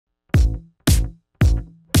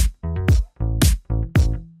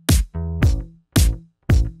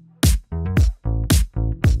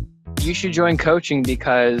You should join coaching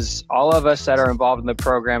because all of us that are involved in the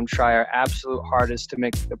program try our absolute hardest to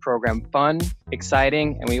make the program fun,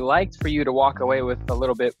 exciting, and we like for you to walk away with a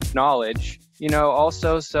little bit of knowledge.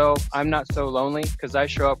 Also, so I'm not so lonely because I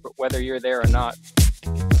show up whether you're there or not.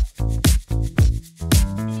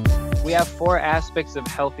 We have 4 aspects of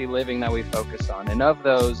healthy living that we focus on, and of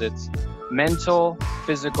those, it's mental,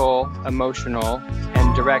 physical, emotional,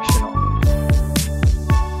 and directional.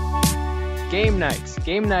 Game nights.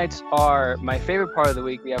 Game nights are my favorite part of the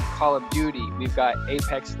week. We have Call of Duty. We've got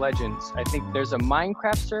Apex Legends. I think there's a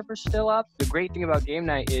Minecraft server still up. The great thing about game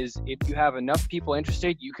night is if you have enough people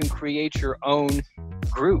interested, you can create your own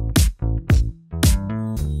group.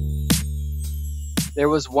 There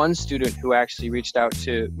was one student who actually reached out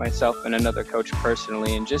to myself and another coach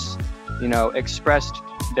personally and just, expressed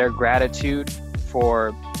their gratitude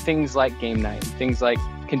for things like game night, things like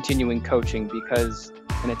continuing coaching, because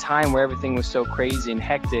in a time where everything was so crazy and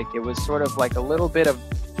hectic, it was sort of like a little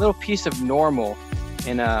piece of normal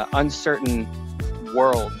in an uncertain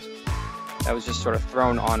world that was just sort of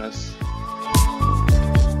thrown on us.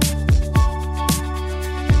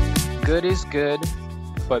 Good is good,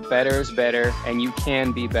 but better is better, and you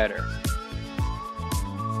can be better.